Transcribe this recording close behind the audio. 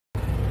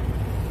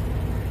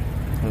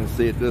and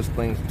see if this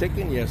thing's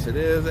ticking. Yes, it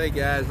is. Hey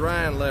guys,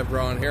 Ryan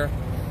Levron here.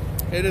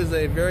 It is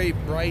a very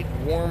bright,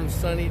 warm,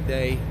 sunny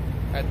day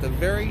at the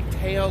very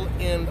tail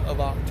end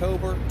of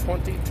October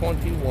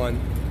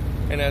 2021.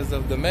 And as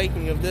of the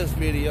making of this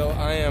video,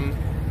 I am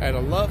at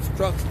a Love's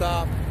Truck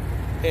Stop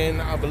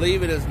in, I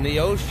believe it is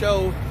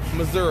Neosho,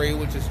 Missouri,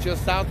 which is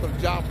just south of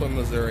Joplin,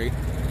 Missouri.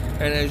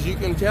 And as you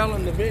can tell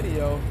in the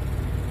video,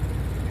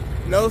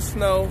 no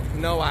snow,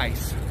 no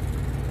ice.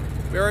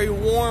 Very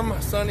warm,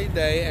 sunny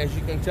day, as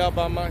you can tell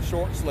by my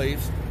short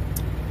sleeves.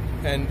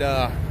 And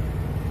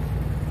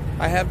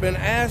I have been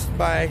asked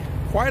by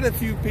quite a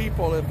few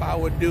people if I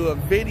would do a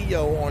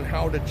video on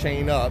how to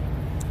chain up.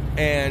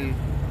 And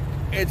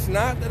it's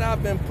not that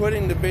I've been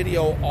putting the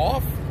video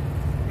off.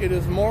 It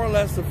is more or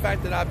less the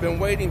fact that I've been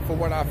waiting for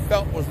what I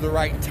felt was the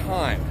right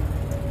time.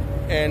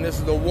 And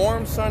this is a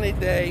warm, sunny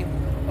day,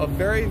 a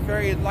very,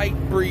 very light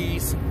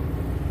breeze,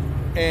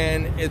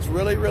 and it's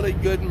really, really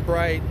good and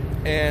bright.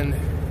 And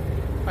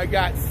I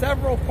got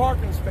several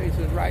parking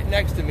spaces right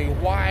next to me,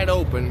 wide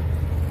open.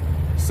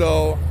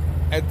 So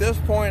at this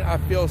point, I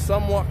feel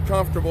somewhat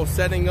comfortable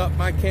setting up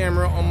my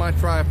camera on my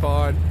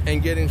tripod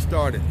and getting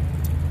started.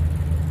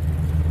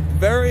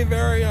 Very,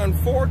 very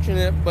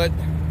unfortunate, but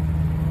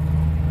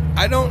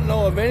I don't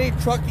know of any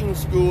trucking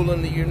school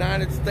in the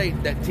United States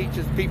that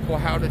teaches people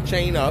how to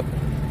chain up.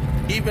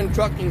 Even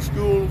trucking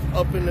schools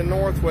up in the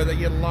north where they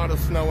get a lot of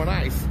snow and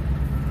ice.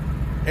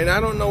 And I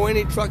don't know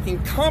any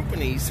trucking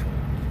companies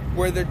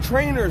where the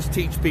trainers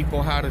teach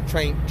people how to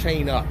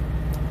chain up.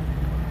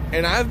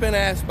 And I've been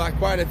asked by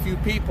quite a few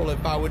people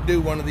if I would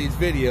do one of these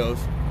videos.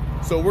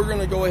 So we're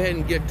gonna go ahead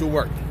and get to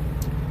work.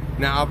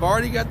 Now I've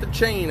already got the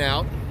chain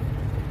out.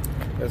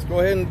 Let's go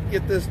ahead and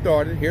get this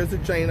started. Here's the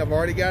chain, I've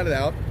already got it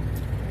out.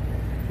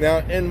 Now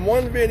in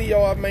one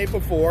video I've made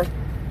before,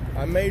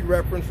 I made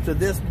reference to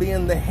this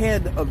being the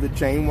head of the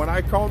chain, what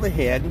I call the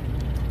head,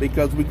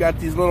 because we got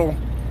these little,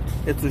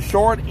 it's a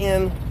short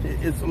end,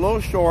 it's a little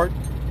short,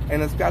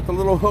 and it's got the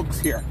little hooks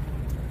here.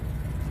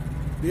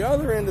 The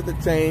other end of the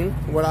chain,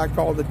 what I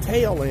call the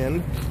tail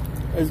end,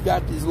 has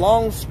got these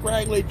long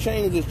scraggly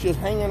chains that's just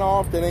hanging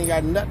off that ain't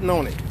got nothing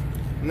on it.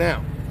 Now,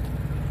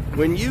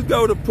 when you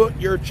go to put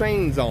your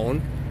chains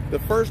on, the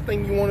first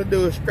thing you want to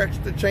do is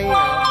stretch the chain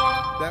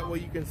out. That way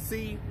you can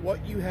see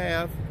what you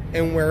have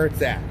and where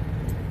it's at.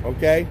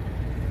 Okay?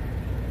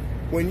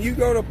 When you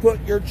go to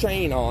put your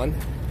chain on,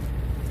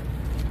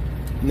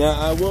 now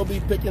I will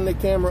be picking the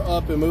camera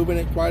up and moving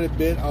it quite a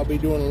bit. I'll be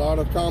doing a lot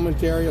of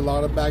commentary, a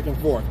lot of back and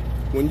forth.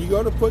 When you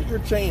go to put your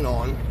chain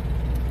on,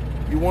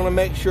 you want to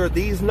make sure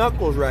these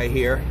knuckles right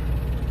here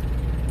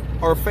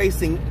are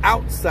facing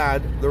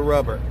outside the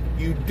rubber.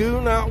 You do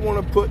not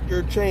want to put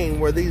your chain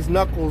where these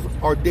knuckles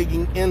are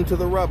digging into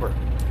the rubber,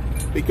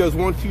 because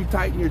once you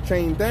tighten your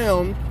chain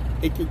down,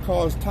 it could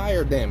cause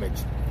tire damage.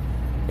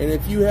 And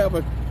if you have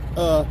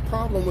a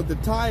problem with the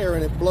tire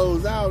and it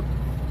blows out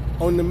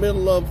on the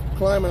middle of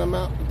climbing a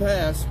mountain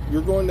pass,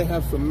 you're going to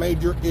have some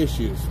major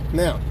issues.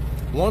 Now,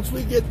 once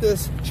we get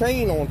this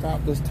chain on top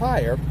of this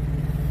tire,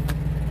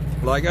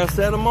 like I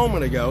said a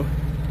moment ago,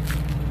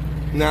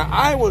 now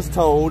I was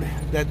told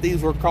that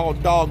these were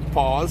called dog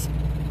paws.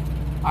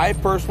 I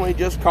personally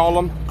just call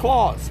them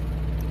claws.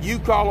 You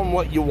call them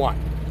what you want.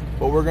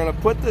 But we're going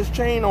to put this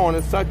chain on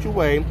in such a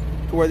way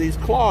to where these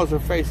claws are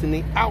facing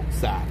the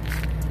outside.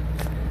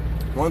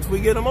 Once we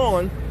get them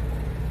on,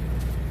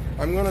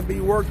 I'm going to be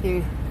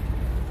working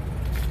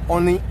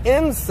on the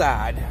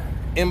inside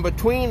in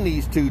between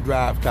these two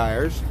drive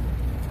tires,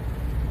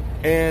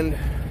 and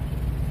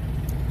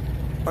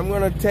I'm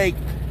going to take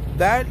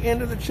that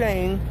end of the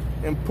chain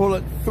and pull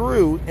it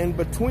through in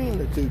between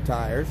the two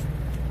tires,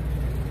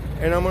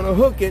 and I'm going to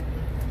hook it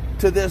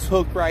to this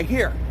hook right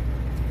here.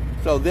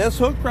 So this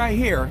hook right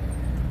here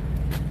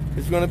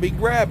is going to be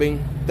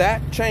grabbing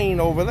that chain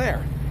over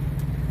there.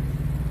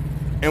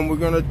 And we're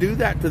going to do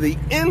that to the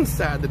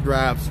inside the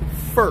drives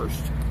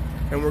first.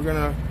 And we're going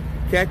to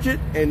catch it,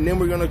 and then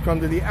we're going to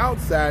come to the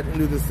outside and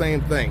do the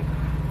same thing.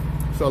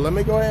 So let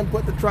me go ahead and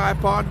put the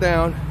tripod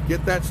down,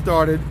 get that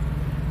started,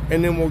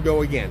 and then we'll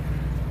go again.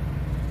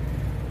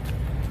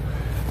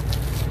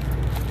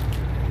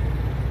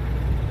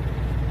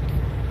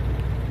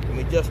 Give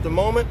me just a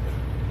moment.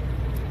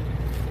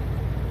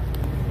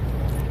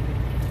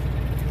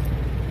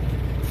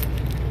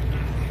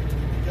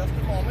 Just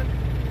a moment.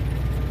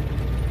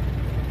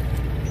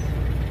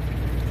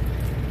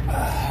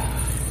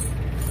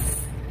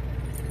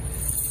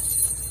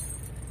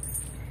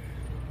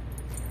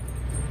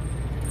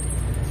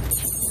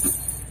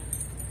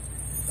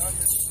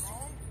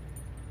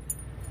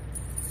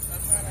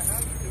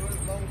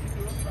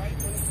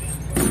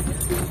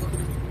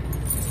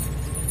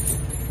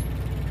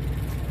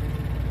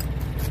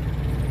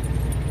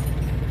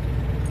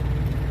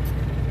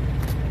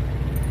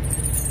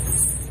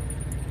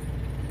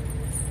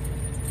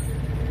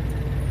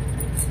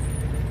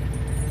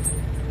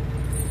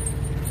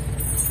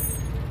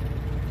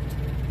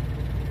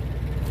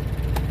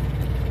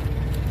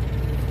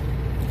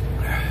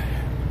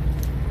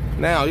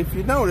 Now, if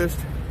you noticed,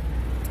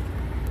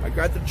 I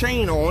got the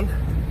chain on,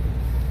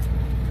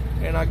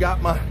 and I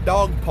got my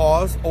dog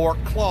paws or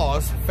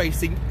claws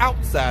facing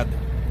outside.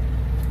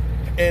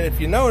 And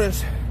if you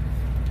notice,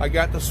 I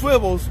got the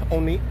swivels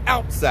on the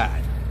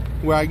outside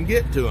where I can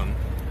get to them.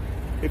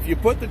 If you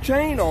put the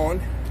chain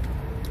on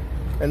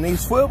and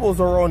these swivels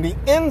are on the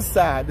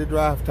inside the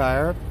drive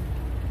tire,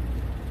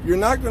 you're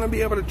not going to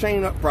be able to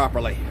chain up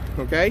properly,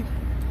 okay?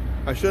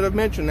 I should have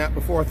mentioned that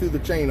before I threw the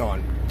chain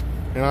on,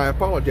 and I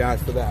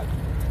apologize for that.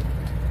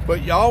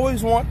 But you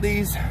always want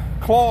these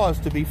claws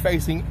to be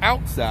facing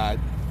outside,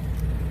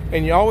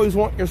 and you always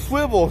want your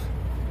swivel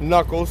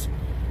knuckles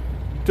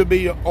to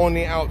be on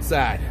the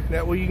outside.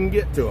 That way you can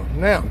get to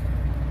them. Now,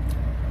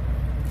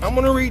 I'm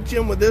going to reach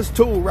in with this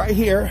tool right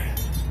here.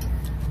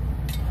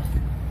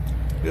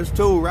 This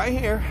tool right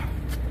here.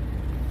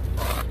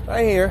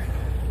 Right here.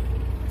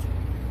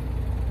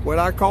 What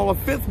I call a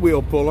fifth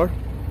wheel puller.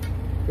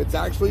 It's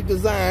actually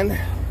designed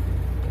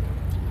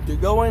to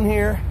go in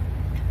here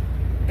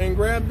and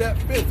grab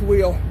that fifth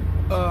wheel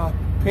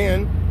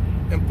pin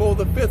and pull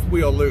the fifth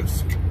wheel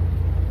loose.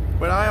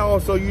 But I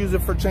also use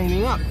it for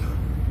chaining up.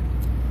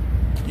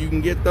 You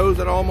can get those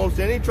at almost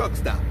any truck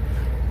stop.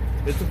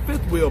 It's a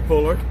fifth wheel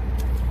puller,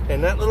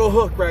 and that little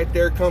hook right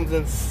there comes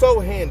in so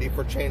handy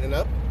for chaining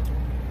up.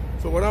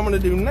 So what I'm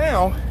going to do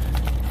now,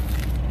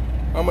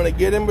 I'm going to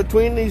get in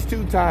between these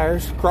two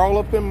tires, crawl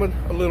up in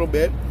a little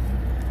bit.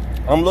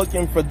 I'm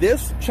looking for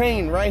this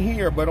chain right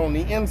here, but on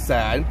the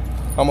inside.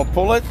 I'm going to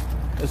pull it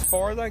as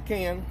far as I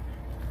can,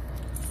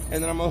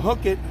 and then I'm going to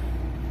hook it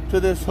to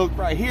this hook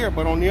right here,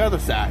 but on the other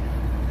side.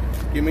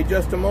 Give me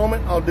just a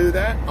moment. I'll do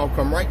that. I'll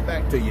come right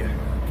back to you.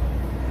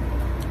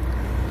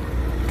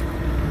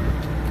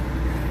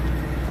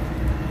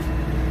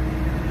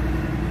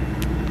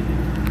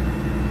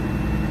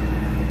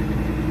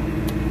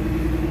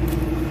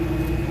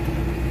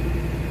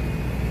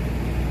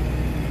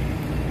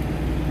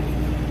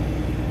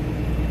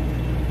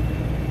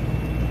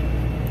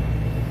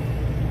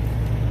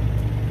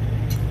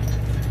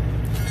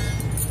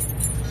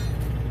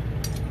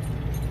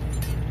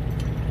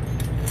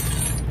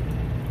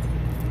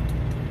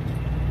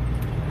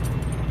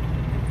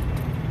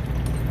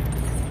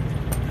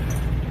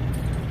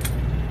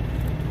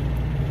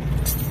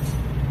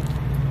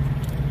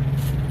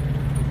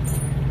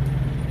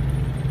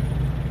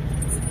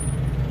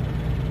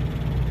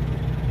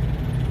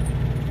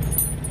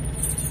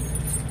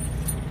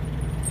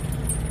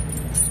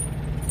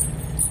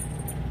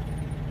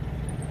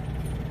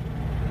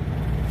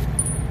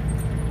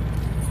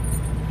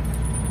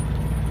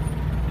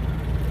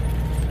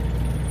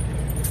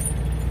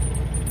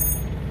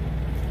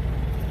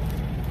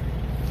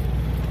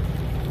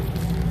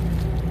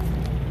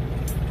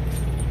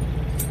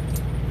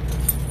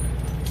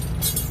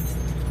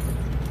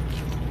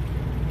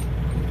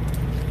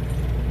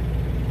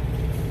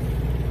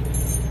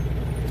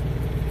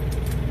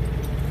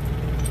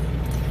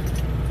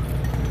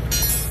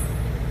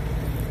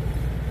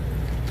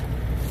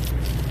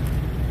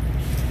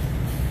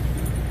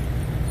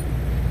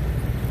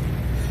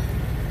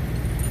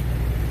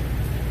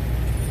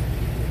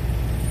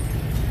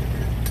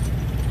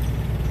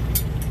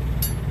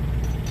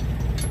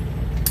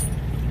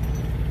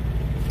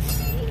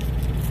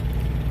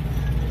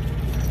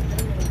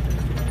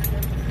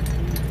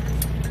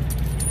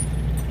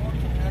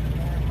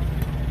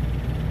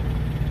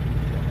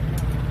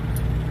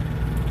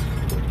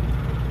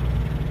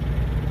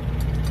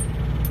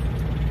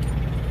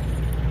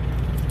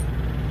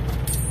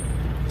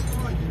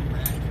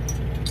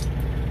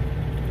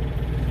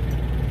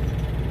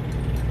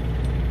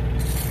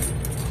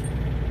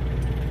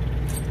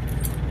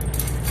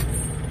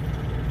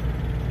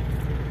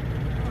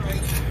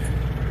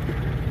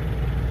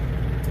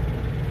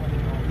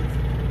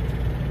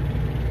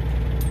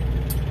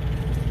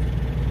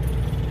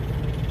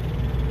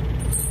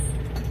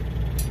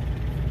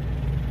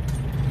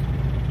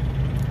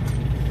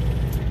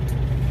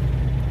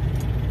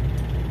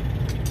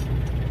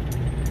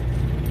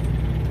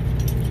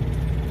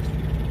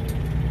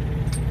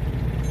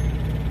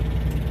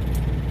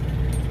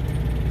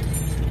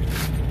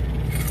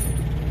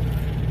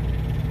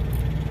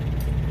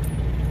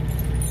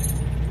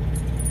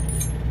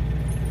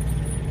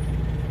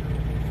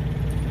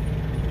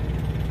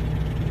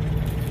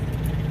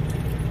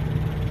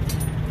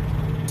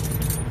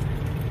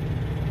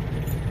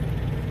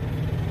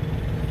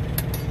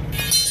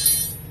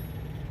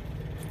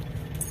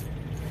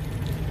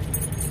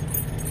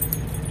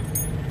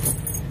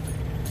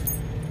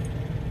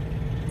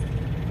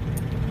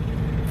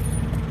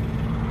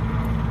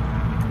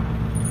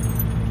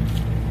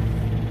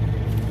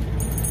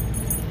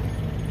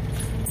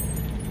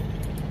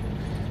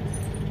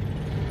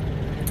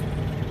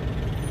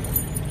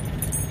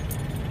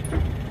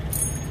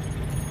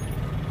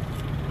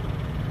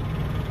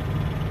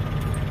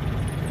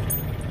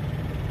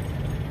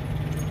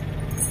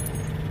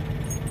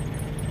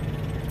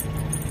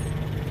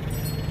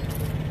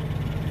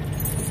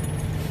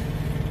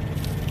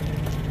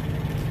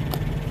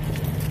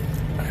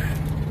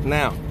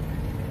 Now,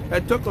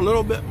 that took a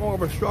little bit more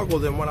of a struggle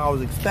than what I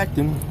was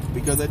expecting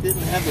because I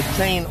didn't have the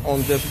chain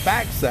on this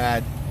back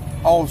side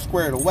all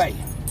squared away.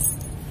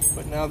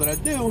 But now that I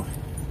do,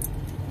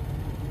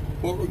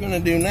 what we're gonna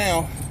do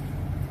now,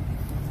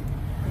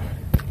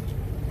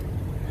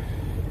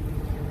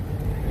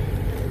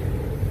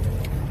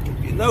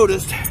 if you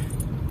noticed,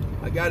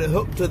 I got it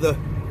hooked to the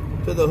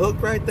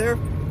hook right there,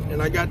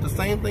 and I got the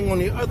same thing on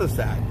the other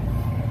side.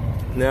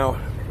 Now,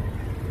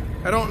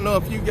 I don't know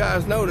if you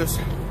guys noticed,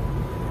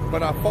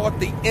 but I fought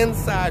the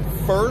inside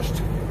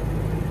first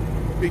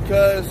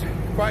because,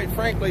 quite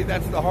frankly,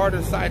 that's the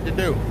hardest side to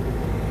do.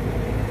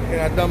 And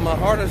I've done my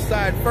hardest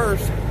side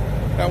first.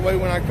 That way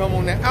when I come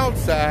on the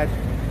outside,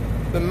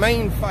 the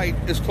main fight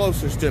is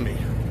closest to me.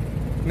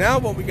 Now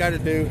what we got to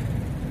do,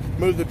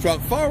 move the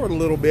truck forward a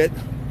little bit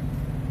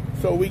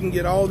so we can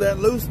get all that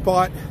loose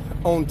part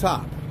on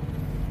top.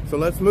 So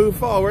let's move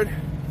forward,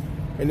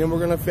 and then we're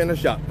going to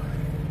finish up.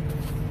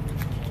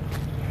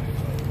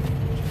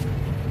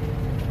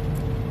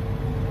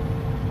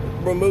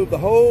 We'll move the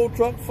whole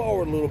truck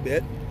forward a little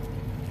bit.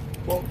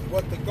 Well,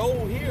 what the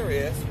goal here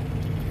is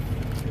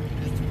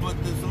to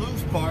put this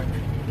loose part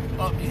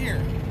up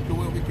here to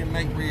where we can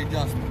make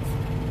readjustments.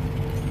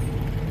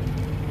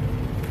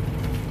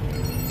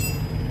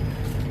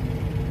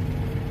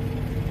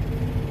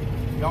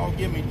 Y'all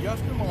give me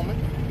just a moment.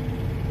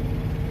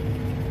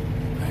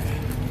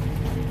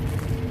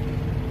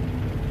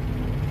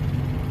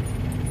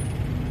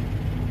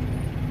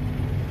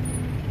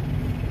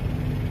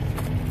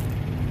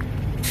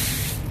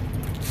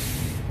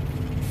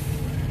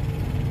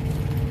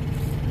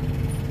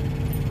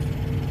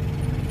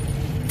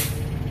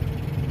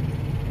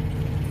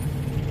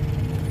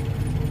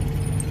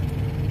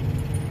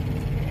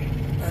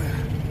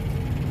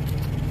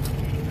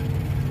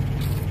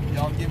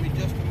 Give me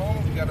just a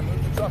moment. We got to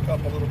move the truck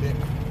up a little bit.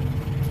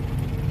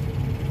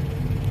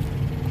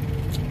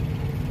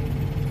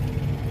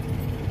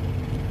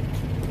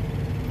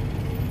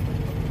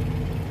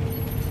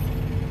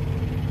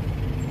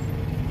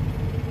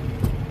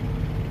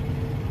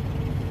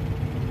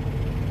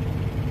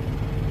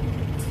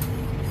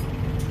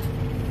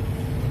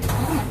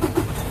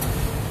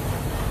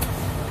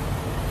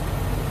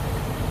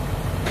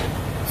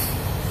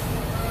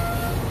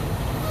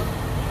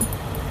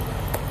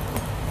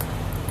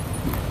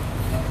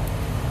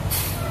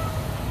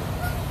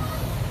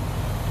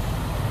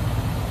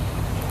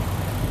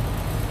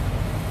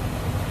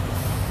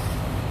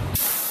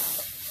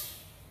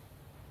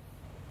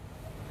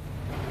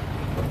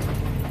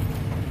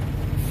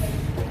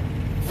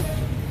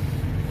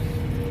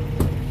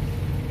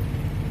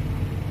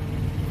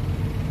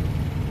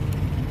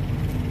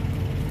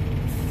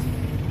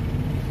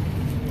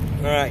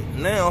 Alright,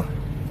 now,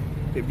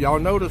 if y'all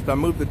noticed, I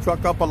moved the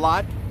truck up a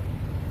lot.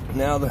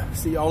 Now,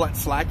 see all that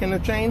slack in the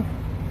chain?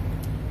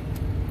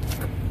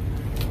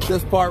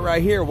 This part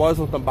right here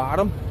wasn't the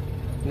bottom.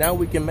 Now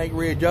we can make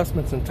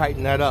readjustments and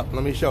tighten that up.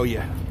 Let me show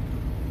you.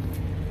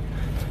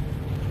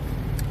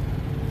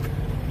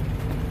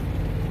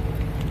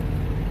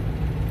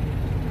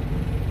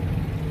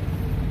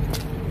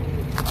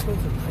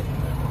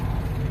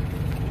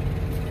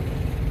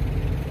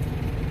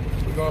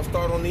 We're going to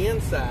start on the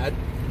inside.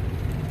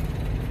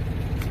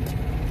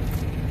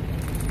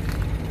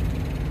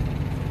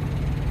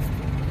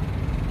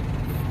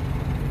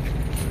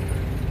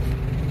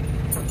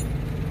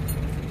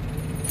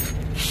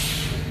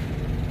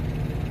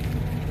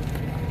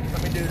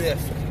 Let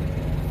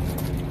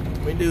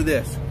me do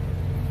this.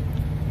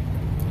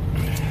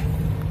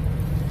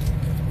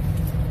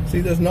 See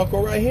this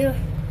knuckle right here?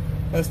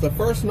 That's the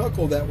first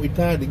knuckle that we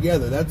tied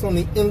together. That's on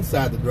the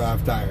inside of the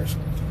drive tires.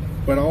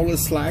 But all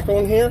this slack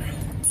on here,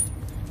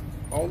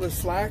 all this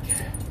slack,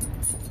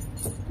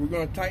 we're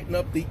going to tighten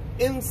up the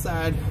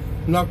inside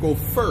knuckle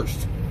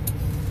first.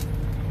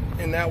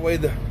 And that way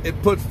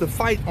it puts the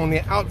fight on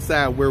the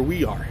outside where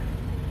we are.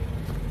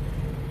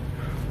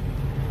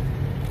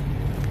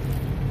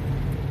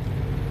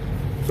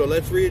 So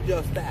let's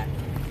readjust that.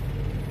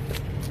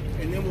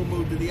 And then we'll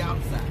move to the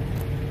outside.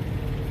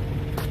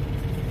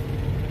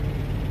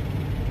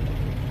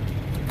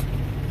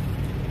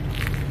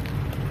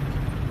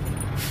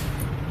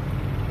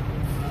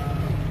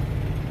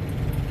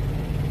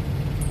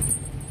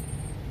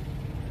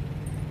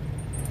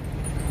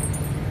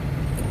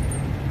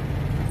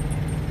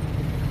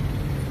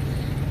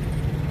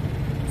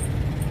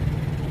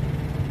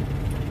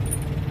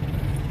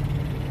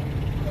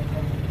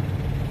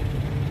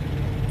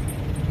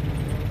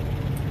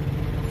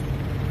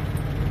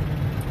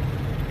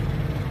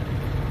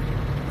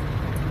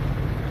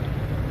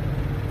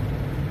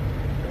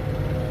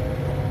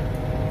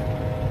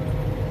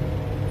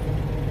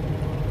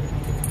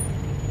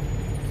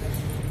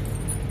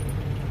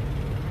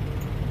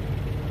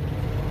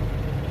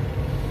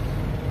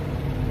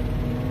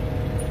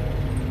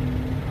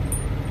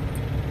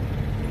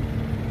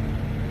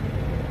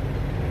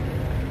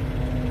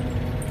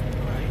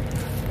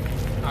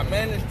 I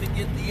managed to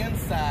get the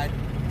inside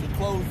to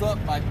close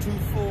up by 2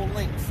 full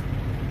lengths.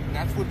 And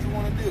that's what you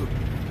want to do.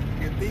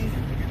 Get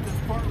this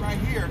part right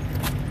here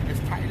as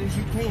tight as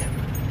you can.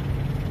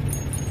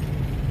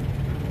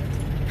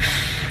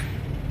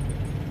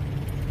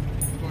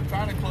 We're going to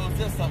try to close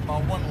this up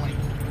by 1 link.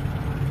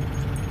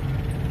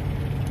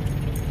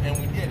 And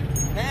we did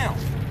it.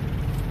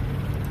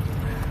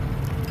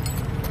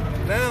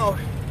 Now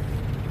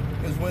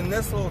is when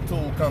this little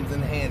tool comes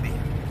in handy.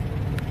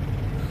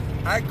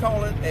 I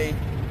call it a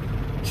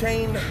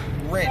chain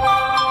wrench.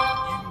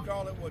 You can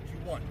call it what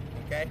you want,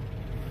 okay?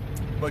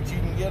 But you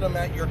can get them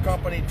at your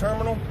company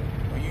terminal,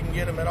 or you can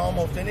get them at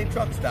almost any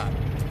truck stop.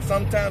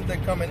 Sometimes they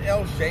come in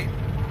L shape,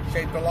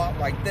 shaped a lot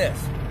like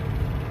this.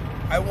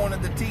 I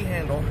wanted the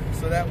T-handle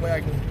so that way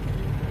I can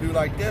do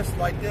like this,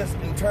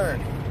 and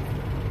turn.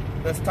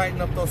 Let's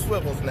tighten up those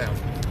swivels now.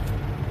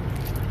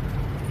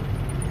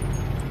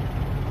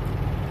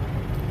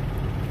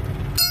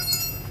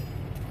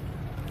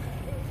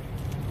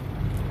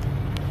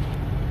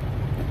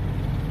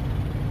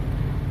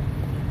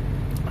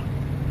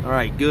 All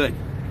right, good.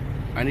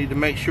 I need to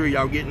make sure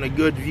y'all getting a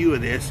good view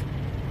of this.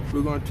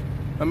 We're going to,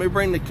 let me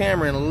bring the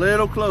camera in a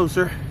little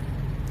closer.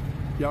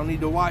 Y'all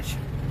need to watch.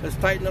 Let's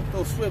tighten up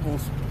those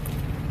swivels.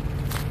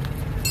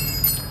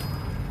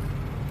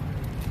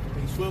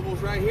 These swivels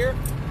right here.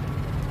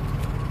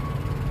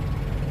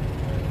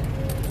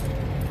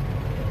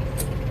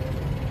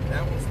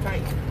 That one's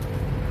tight.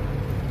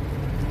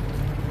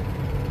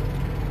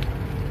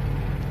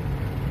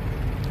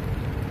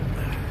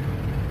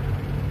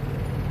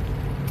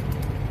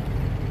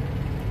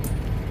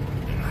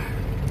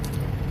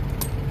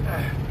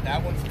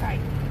 That one's tight.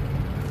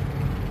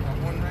 That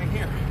one right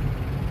here.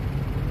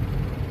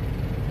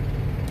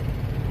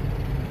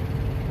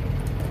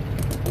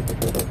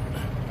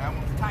 That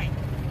one's tight.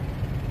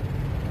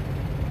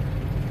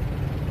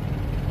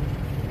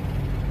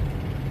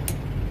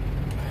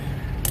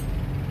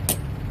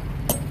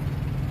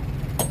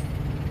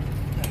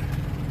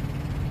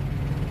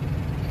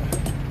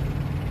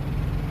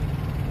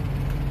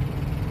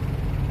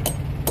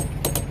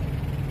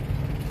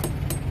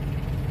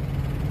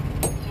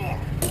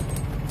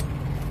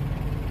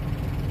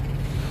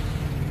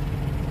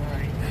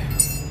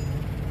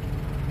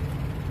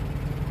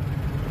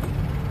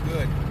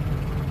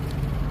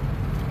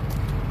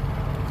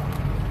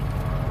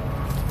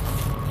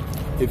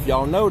 If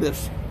y'all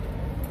notice,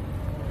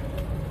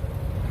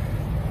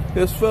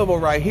 this swivel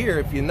right here,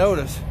 if you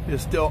notice,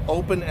 is still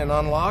open and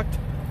unlocked.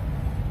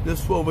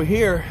 This swivel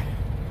here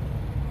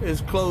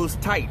is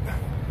closed tight.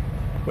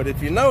 But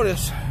if you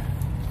notice,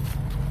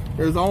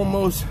 there's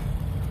almost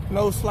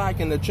no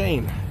slack in the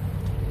chain.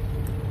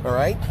 All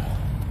right?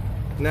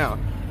 Now,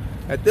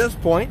 at this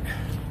point,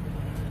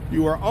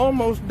 you are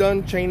almost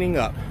done chaining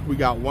up. We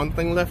got one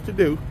thing left to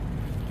do.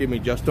 Give me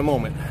just a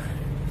moment.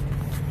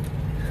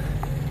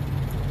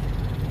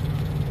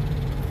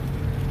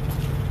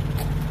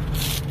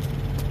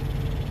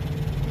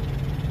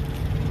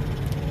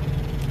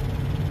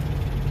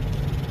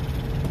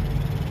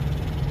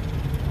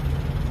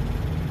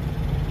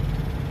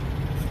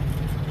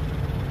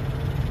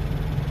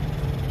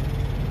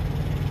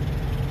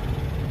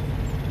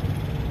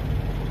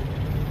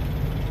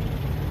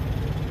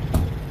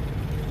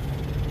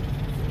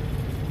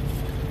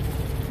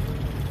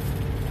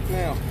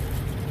 Now,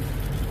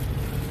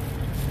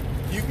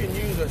 you can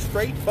use a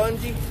straight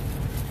bungee.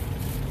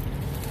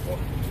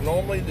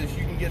 Normally,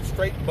 you can get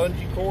straight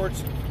bungee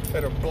cords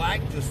that are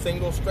black, just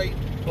single straight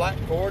black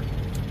cord.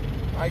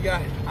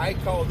 I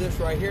call this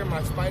right here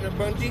my spider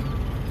bungee.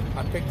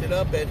 I picked it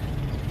up at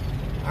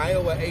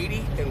Iowa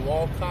 80 in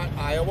Walcott,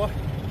 Iowa.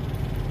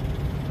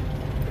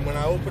 And when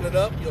I open it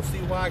up, you'll see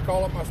why I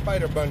call it my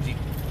spider bungee.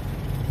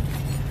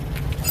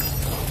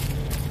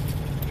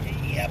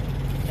 Yep.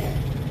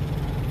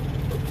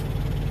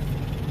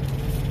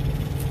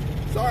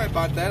 Sorry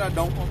about that. I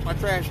don't want my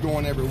trash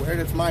going everywhere.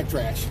 That's my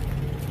trash.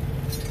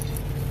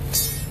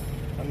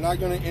 I'm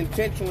not going to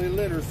intentionally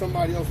litter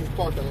somebody else's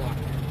parking lot.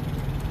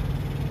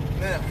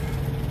 Now,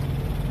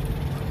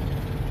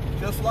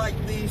 just like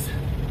these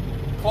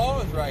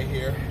claws right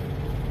here,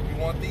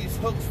 you want these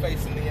hooks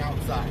facing the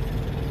outside.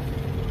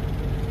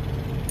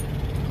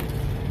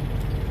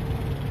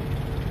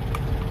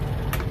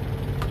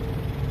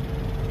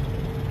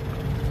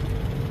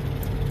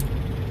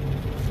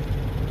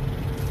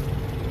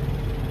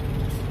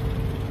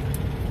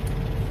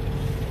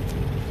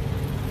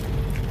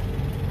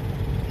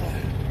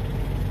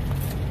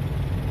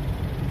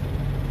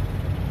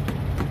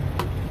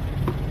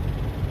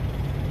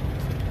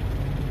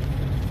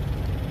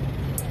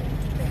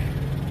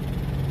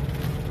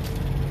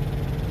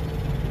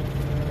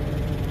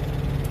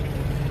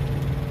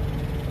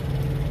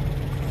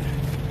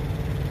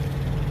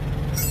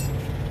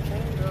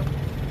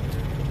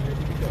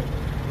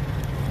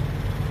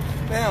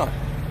 Now,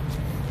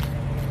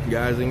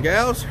 guys and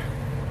gals,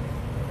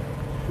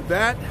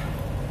 that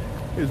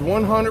is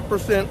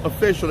 100%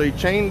 officially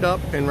chained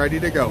up and ready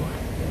to go.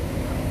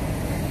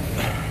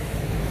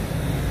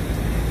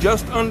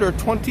 Just under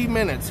 20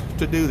 minutes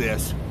to do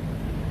this,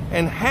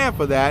 and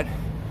half of that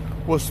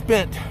was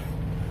spent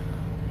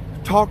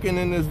talking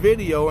in this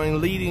video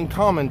and leading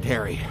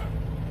commentary.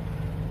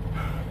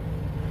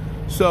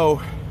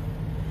 So,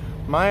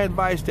 my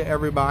advice to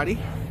everybody,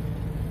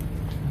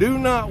 do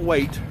not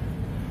wait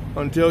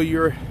until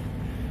you're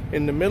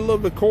in the middle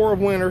of the core of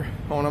winter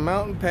on a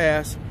mountain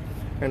pass,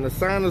 and the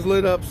sign is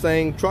lit up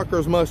saying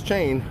truckers must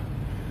chain,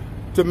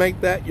 to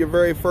make that your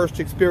very first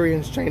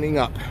experience chaining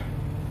up.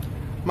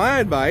 My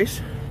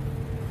advice: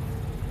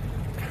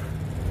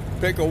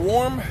 pick a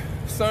warm,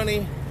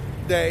 sunny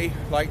day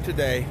like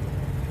today,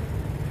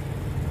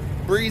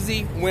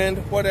 breezy, wind,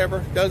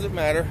 whatever, doesn't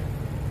matter.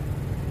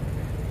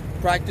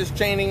 Practice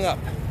chaining up.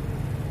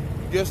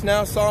 Just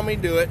now saw me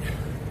do it.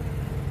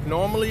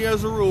 Normally,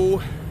 as a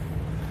rule,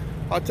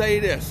 I'll tell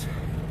you this,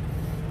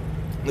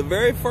 the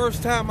very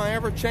first time I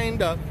ever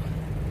chained up,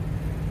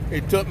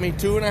 it took me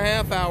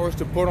 2.5 hours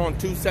to put on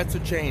 2 sets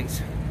of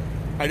chains.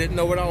 I didn't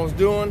know what I was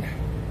doing.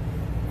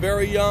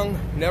 Very young,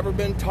 never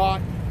been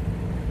taught.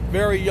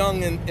 Very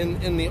young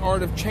in the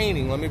art of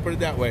chaining, let me put it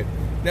that way.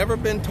 Never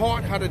been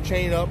taught how to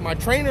chain up. My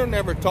trainer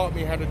never taught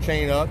me how to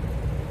chain up.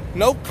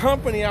 No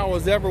company I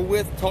was ever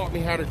with taught me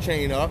how to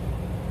chain up.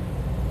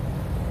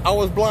 I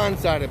was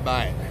blindsided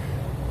by it.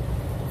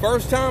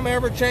 First time I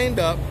ever chained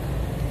up,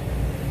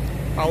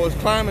 I was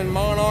climbing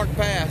Monarch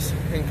Pass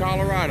in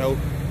Colorado,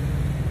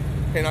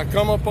 and I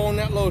come up on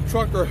that little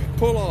trucker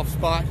pull-off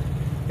spot,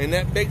 and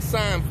that big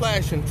sign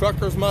flashing,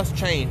 truckers must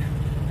chain.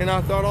 And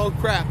I thought, oh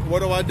crap,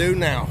 what do I do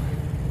now?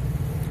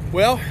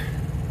 Well,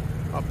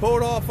 I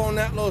pulled off on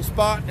that little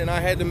spot, and I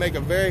had to make a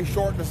very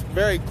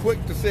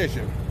quick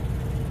decision.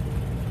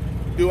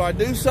 Do I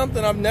do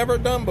something I've never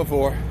done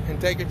before and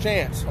take a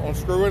chance on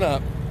screwing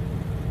up?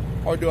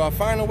 Or do I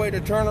find a way to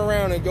turn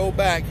around and go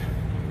back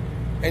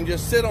and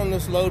just sit on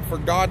this load for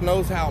God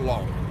knows how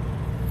long?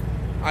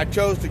 I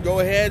chose to go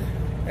ahead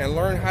and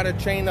learn how to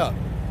chain up.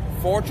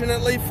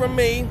 Fortunately for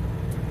me,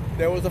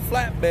 there was a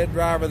flatbed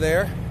driver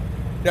there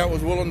that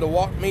was willing to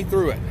walk me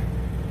through it.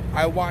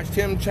 I watched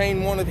him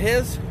chain one of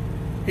his,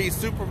 he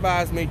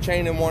supervised me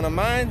chaining one of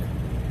mine,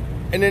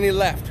 and then he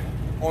left.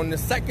 On the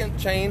second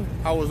chain,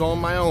 I was on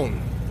my own.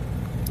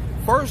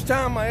 First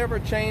time I ever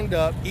chained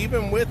up,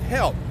 even with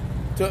help,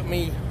 took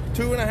me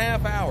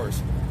 2.5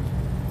 hours.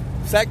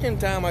 Second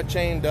time I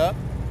chained up,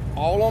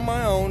 all on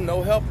my own,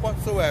 no help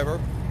whatsoever,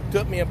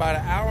 took me about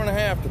 1.5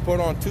 hours to put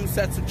on 2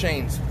 sets of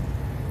chains.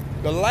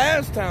 The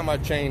last time I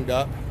chained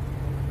up,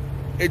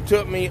 it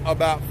took me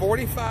about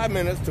 45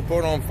 minutes to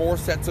put on 4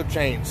 sets of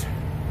chains.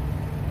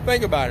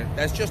 Think about it.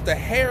 That's just a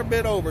hair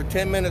bit over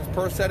 10 minutes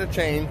per set of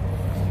chain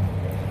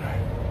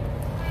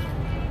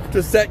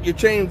to set your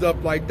chains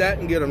up like that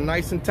and get them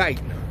nice and tight.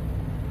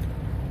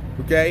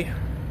 Okay?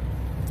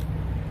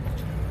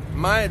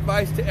 My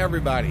advice to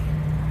everybody: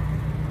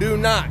 do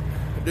not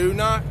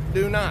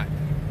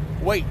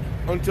wait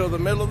until the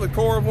middle of the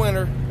core of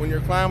winter when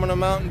you're climbing a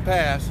mountain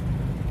pass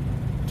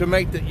to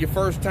make that your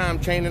first time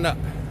chaining up.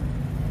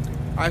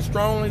 I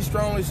strongly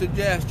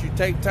suggest you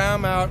take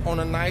time out on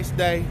a nice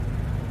day,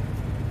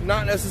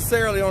 not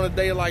necessarily on a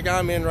day like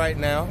I'm in right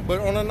now, but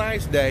on a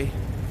nice day,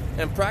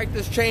 and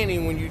practice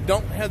chaining when you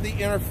don't have the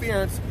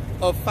interference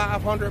of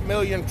 500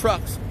 million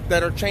trucks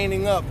that are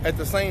chaining up at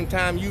the same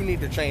time you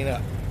need to chain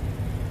up.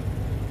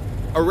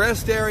 A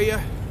rest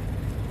area,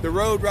 the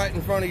road right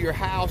in front of your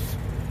house,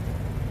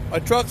 a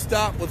truck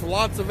stop with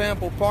lots of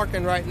ample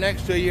parking right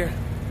next to you.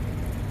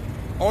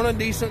 On a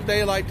decent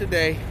day like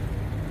today,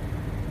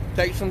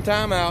 take some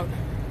time out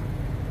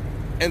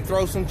and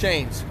throw some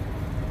chains.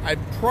 I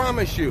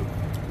promise you,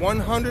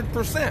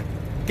 100%,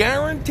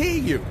 guarantee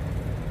you,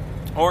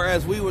 or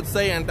as we would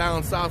say in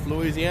down South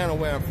Louisiana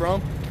where I'm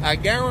from, I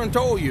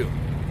guarantee you,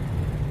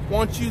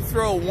 once you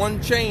throw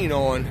one chain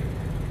on,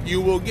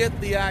 you will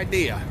get the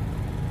idea.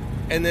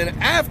 And then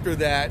after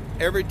that,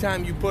 every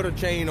time you put a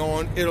chain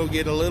on, it'll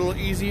get a little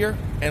easier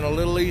and a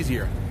little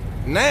easier.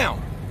 Now,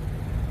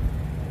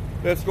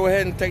 let's go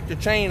ahead and take the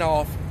chain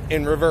off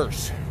in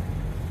reverse.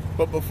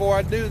 But before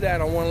I do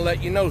that, I want to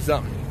let you know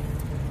something.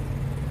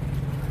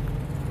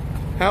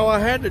 How I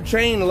had the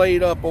chain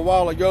laid up a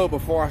while ago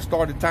before I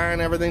started tying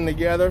everything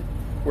together,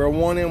 where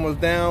one end was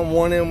down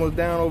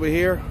over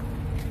here.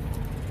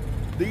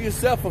 Do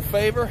yourself a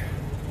favor.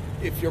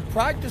 If you're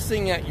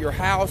practicing at your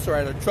house or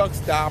at a truck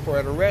stop or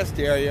at a rest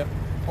area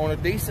on a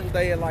decent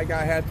day like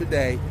I had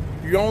today,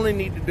 you only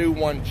need to do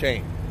one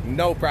chain,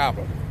 no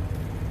problem.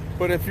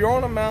 But if you're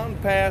on a mountain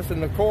pass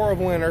in the core of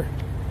winter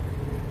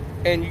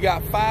and you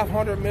got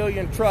 500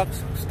 million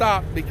trucks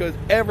stopped because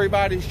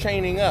everybody's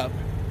chaining up,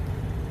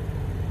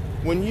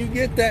 when you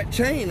get that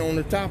chain on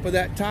the top of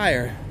that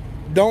tire,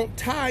 don't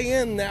tie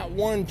in that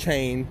one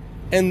chain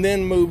and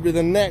then move to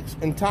the next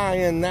and tie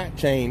in that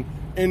chain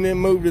and then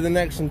move to the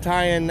next and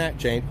tie in that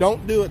chain.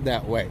 Don't do it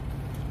that way.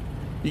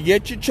 You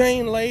get your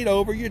chain laid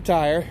over your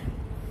tire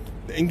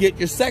and get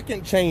your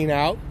second chain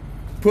out,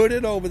 put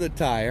it over the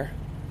tire,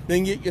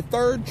 then get your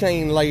third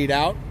chain laid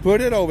out,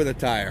 put it over the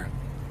tire.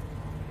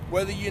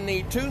 Whether you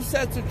need 2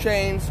 sets of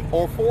chains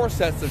or 4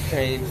 sets of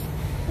chains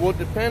will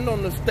depend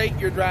on the state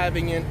you're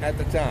driving in at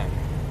the time.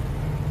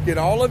 Get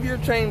all of your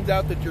chains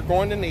out that you're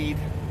going to need,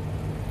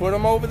 put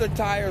them over the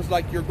tires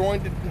like you're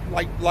going to,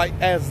 like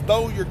as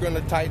though you're going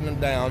to tighten them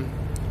down.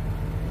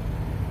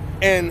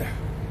 And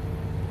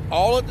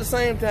all at the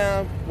same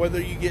time, whether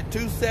you get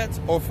 2 sets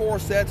or 4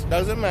 sets,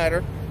 doesn't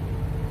matter.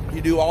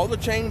 You do all the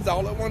chains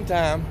all at one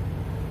time,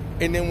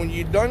 and then when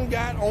you done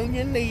got on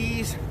your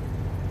knees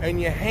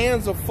and your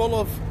hands are full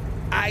of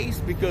ice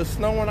because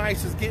snow and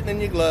ice is getting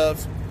in your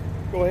gloves,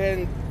 go ahead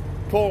and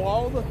pull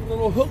all the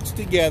little hooks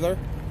together,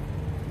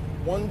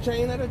 one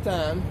chain at a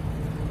time.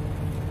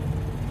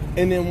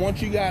 And then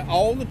once you got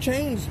all the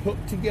chains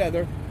hooked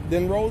together,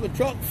 then roll the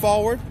truck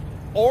forward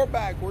or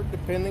backward,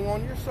 depending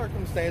on your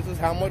circumstances,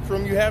 how much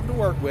room you have to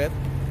work with,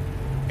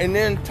 and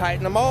then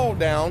tighten them all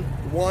down.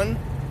 1,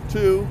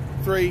 2,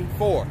 3,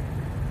 4.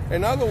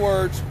 In other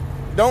words,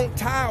 don't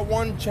tie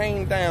one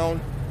chain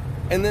down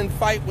and then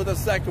fight with a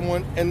second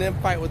one and then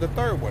fight with a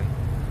third one.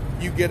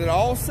 You get it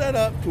all set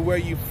up to where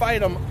you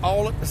fight them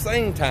all at the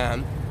same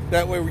time.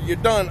 That way you're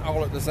done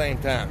all at the same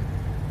time.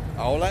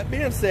 All that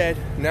being said,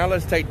 now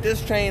let's take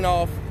this chain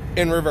off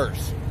in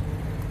reverse.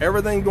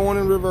 Everything going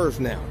in reverse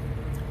now.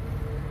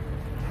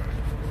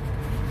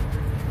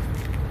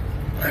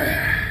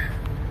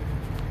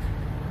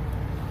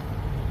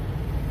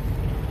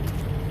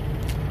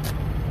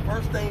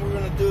 First thing we're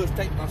going to do is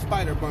take my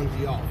spider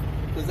bungee off,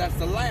 because that's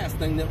the last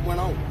thing that went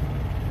on.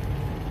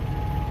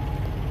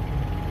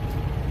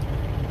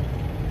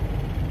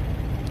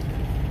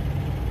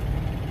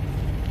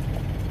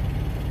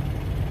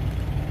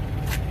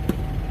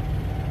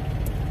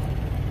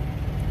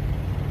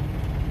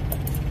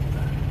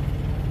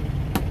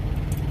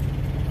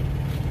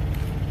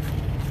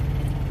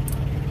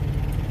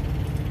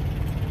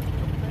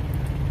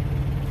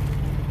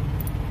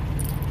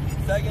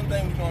 Second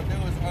thing we're going to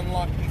do is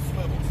unlock these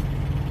swivels.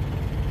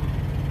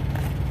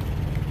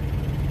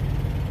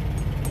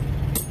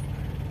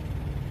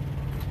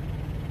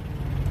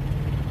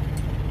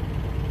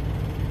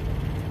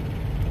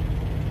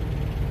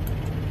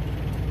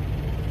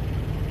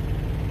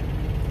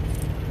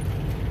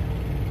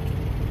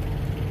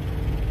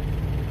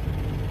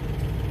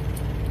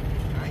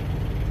 Right.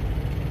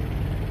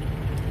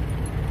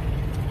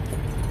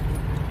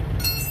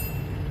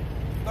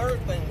 Third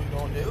thing we're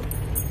going to do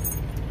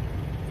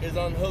is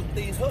unhook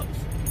these hooks.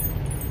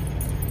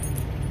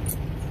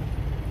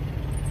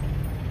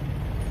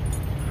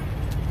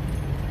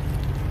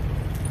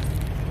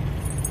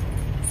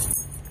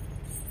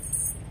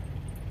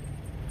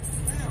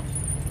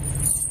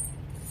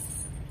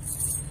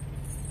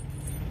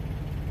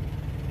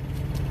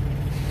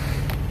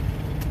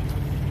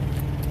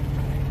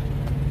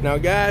 Now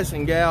guys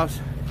and gals,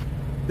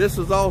 this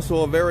is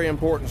also a very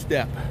important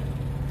step.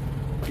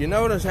 You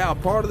notice how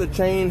part of the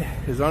chain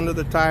is under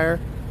the tire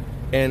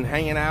and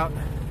hanging out?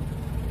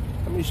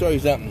 Let me show you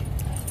something.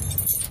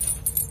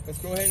 Let's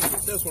go ahead and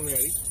get this one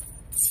ready.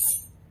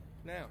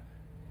 Now,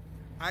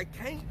 I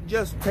can't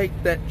just take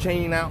that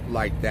chain out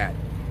like that.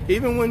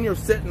 Even when you're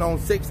sitting on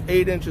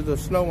 6-8 inches of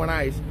snow and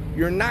ice,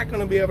 you're not going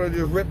to be able to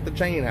just rip the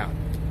chain out.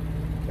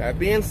 That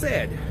being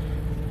said,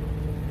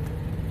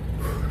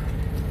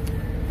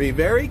 be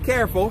very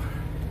careful.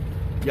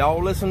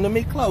 Y'all listen to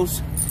me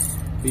close.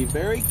 Be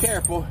very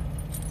careful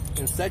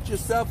and set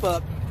yourself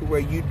up to where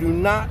you do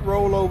not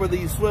roll over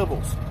these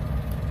swivels.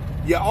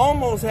 You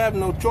almost have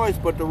no choice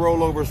but to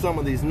roll over some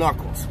of these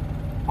knuckles.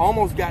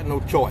 Almost got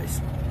no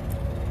choice.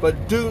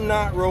 But do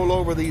not roll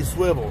over these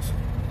swivels.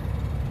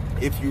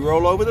 If you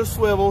roll over the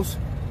swivels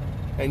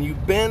and you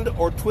bend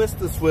or twist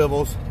the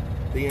swivels,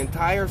 the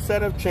entire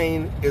set of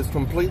chain is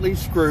completely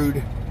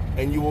screwed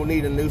and you will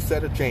need a new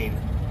set of chain.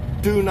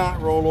 Do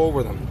not roll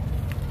over them.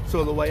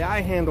 So the way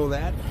I handle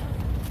that,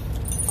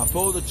 I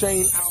pull the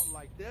chain out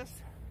like this.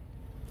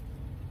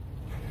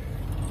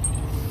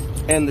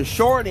 And the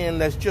short end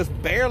that's just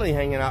barely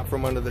hanging out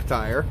from under the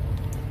tire,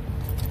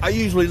 I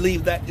usually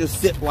leave that just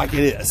sit like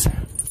it is.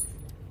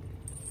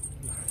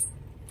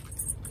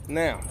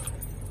 Now,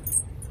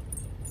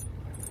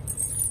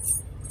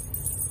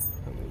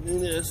 I'm going to do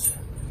this.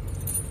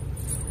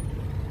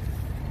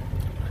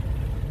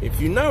 If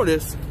you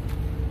notice,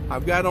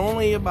 I've got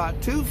only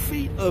about 2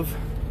 feet of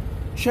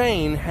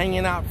chain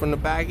hanging out from the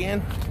back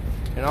end,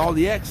 and all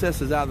the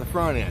excess is out of the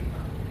front end.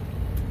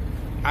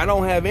 I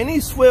don't have any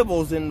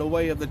swivels in the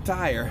way of the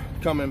tire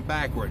coming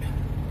backward.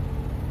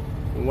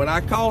 And what I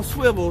call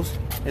swivels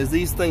is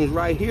these things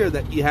right here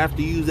that you have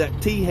to use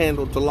that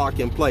T-handle to lock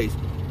in place,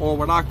 or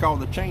what I call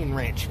the chain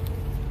wrench.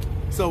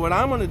 So what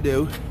I'm going to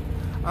do,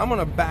 I'm going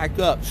to back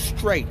up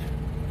straight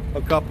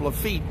a couple of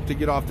feet to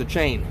get off the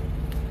chain.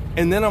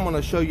 And then I'm going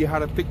to show you how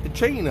to pick the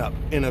chain up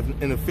in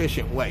an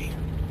efficient way.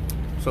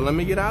 So let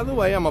me get out of the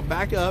way. I'm going to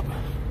back up,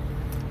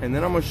 and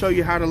then I'm going to show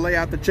you how to lay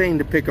out the chain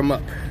to pick them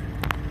up.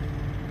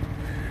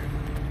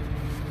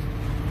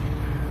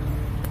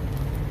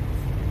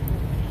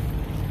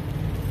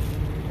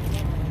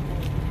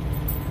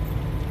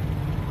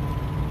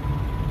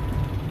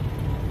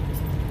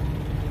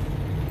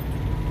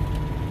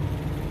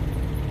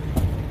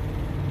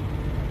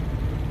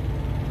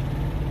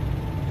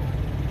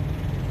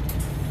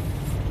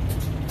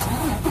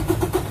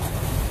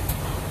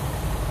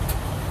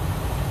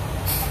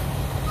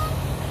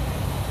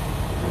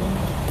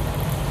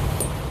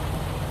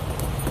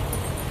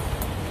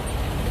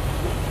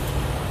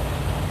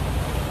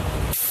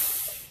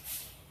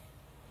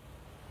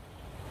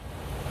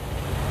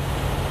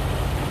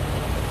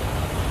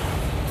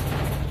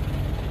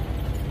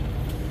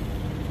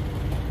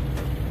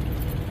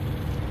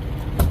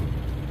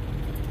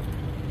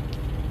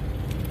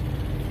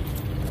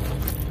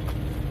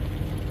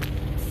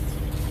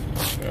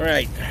 All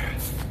right.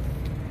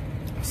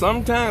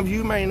 Sometimes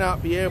you may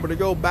not be able to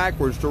go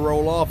backwards to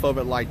roll off of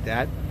it like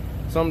that.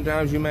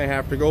 Sometimes you may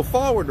have to go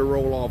forward to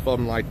roll off of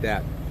them like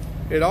that.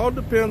 It all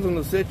depends on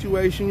the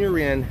situation you're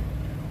in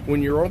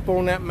when you're up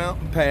on that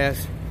mountain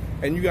pass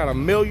and you got a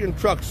million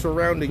trucks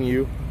surrounding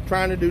you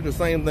trying to do the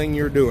same thing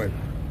you're doing.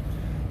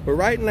 But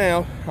right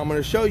now, I'm going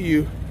to show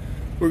you,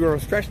 we're going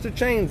to stretch the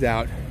chains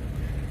out,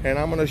 and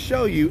I'm going to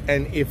show you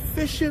an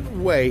efficient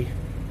way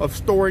of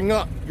storing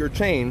up your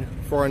chain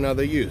for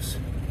another use.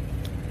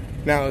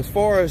 Now, as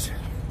far as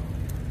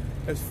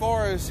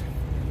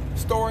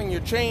storing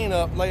your chain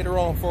up later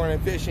on for an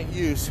efficient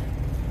use,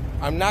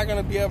 I'm not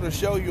going to be able to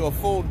show you a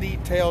full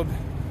detailed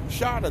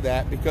shot of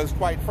that because,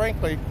 quite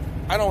frankly,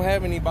 I don't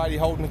have anybody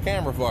holding the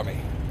camera for me.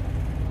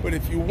 But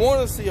if you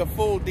want to see a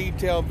full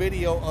detailed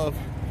video of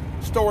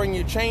storing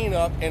your chain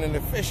up in an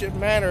efficient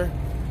manner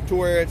to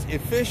where it's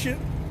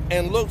efficient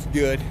and looks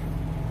good,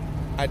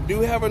 I do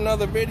have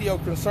another video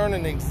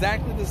concerning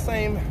exactly the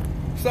same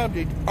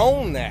subject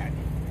on that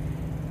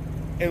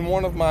in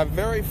one of my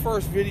very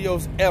first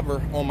videos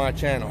ever on my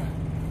channel.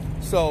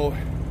 So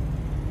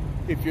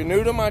if you're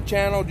new to my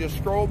channel, just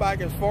scroll back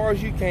as far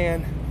as you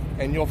can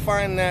and you'll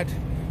find that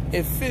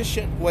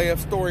efficient way of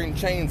storing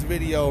chains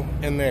video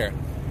in there.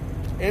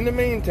 In the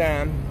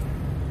meantime,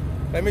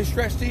 let me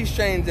stretch these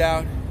chains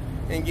out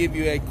and give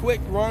you a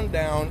quick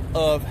rundown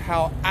of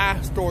how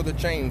I store the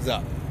chains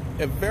up.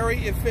 A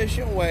very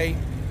efficient way,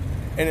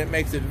 and it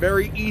makes it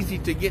very easy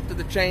to get to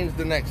the chains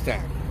the next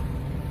time.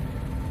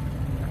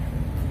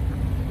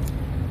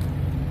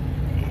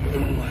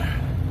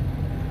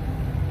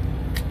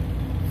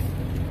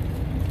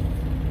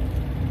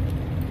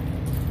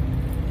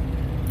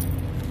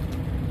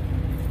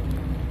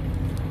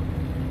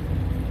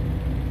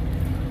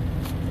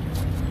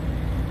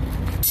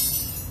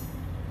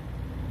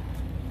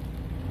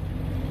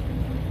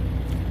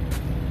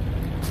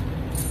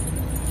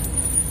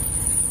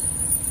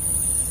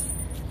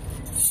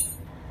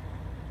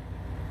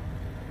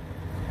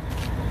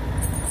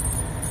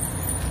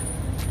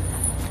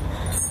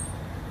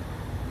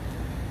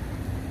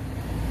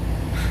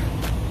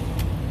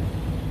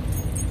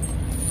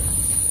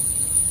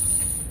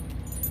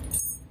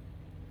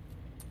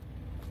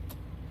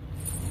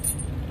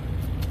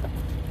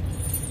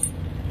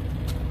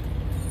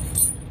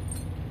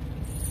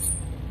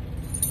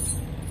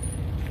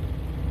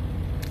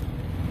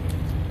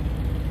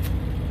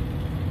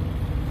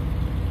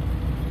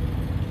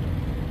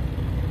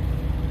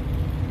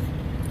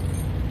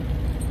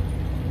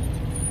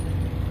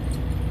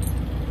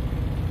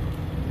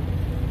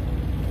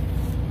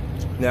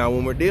 Now,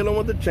 when we're dealing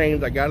with the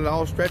chains, I got it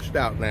all stretched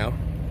out now.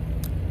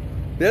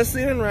 This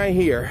end right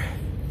here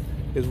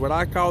is what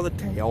I call the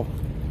tail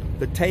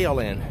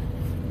end,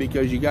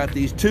 because you got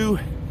these two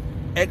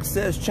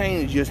excess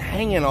chains just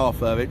hanging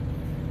off of it,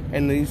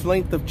 and these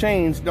length of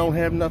chains don't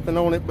have nothing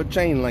on it but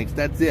chain lengths.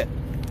 That's it.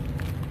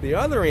 The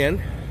other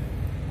end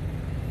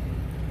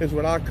is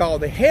what I call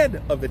the head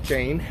of the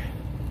chain,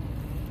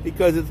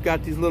 because it's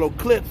got these little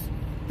clips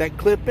that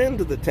clip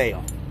into the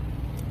tail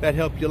that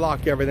help you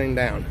lock everything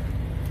down.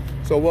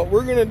 So what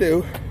we're going to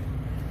do,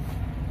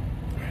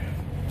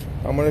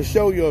 I'm going to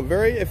show you a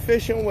very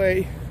efficient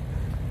way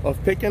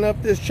of picking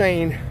up this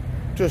chain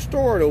to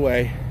store it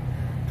away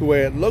to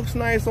where it looks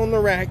nice on the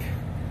rack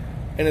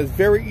and it's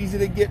very easy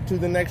to get to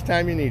the next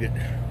time you need it.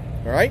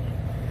 All right,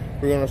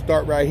 we're going to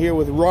start right here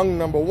with rung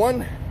number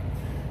 1.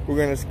 We're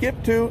going to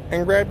skip 2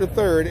 and grab the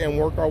 3rd and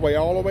work our way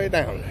all the way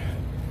down.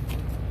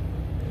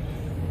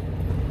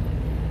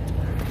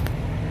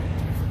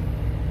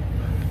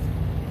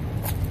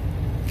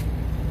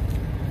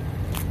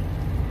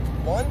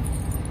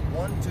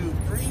 One, two,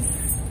 three.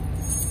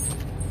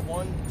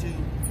 1, 2,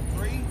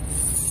 3.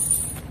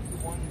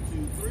 1,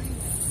 2, 3.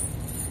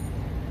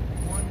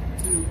 1,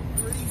 2,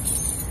 3.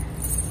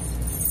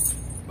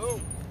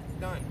 Boom.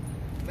 Done.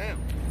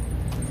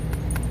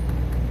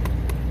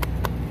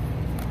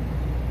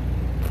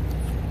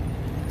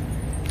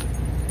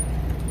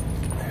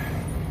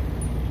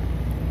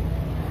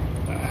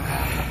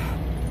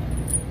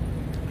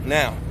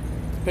 Now,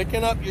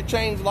 picking up your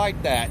chains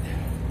like that,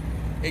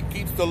 it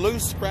keeps the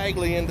loose,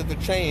 scraggly end of the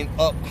chain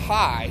up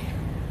high.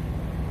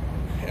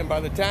 And by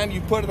the time you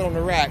put it on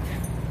the rack,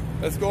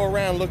 let's go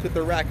around, look at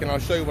the rack, and I'll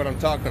show you what I'm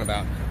talking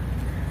about.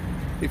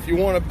 If you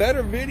want a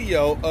better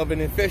video of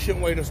an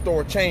efficient way to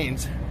store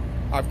chains,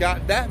 I've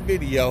got that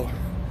video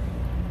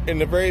in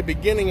the very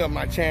beginning of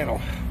my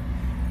channel.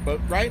 But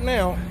right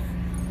now,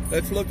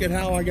 let's look at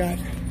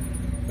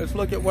let's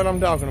look at what I'm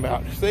talking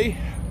about. See?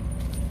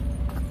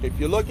 If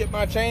you look at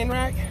my chain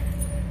rack,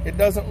 it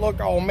doesn't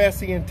look all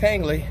messy and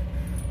tangly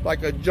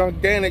like a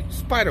gigantic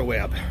spider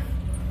web.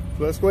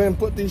 So let's go ahead and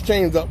put these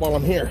chains up while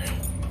I'm here.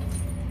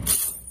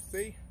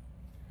 See,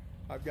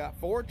 I've got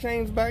 4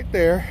 chains back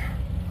there,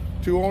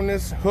 2 on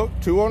this hook,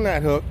 2 on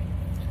that hook,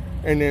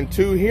 and then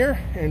 2 here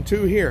and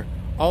 2 here,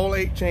 all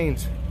 8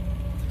 chains.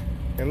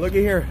 And look at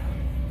here,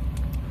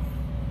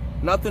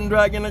 nothing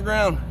dragging the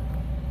ground.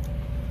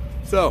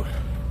 So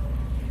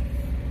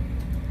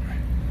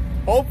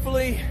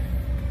hopefully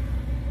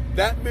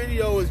That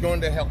video is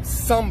going to help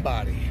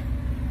somebody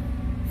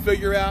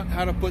figure out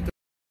how to put the